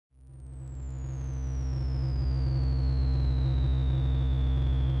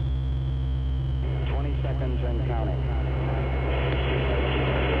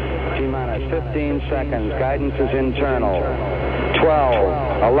15 seconds. Guidance is internal.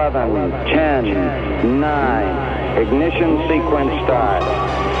 12, 11, 10, 9. Ignition sequence start.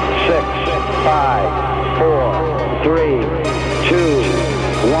 6, 5, 4, 3, 2,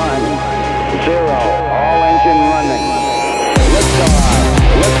 1, 0. All engine running. Liftoff.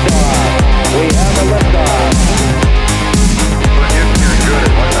 Liftoff. We have a liftoff. You're good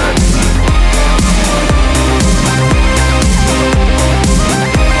at one time.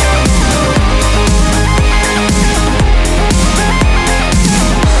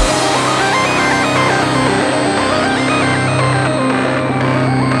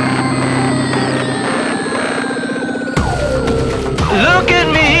 Look at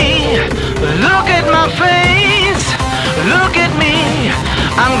me, look at my face, look at me,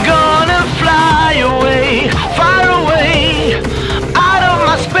 I'm gonna fly away, far away, out of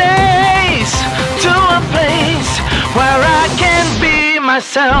my space, to a place where I can be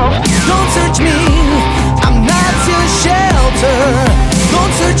myself. Don't search me, I'm not your shelter,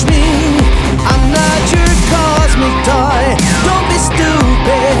 don't search me.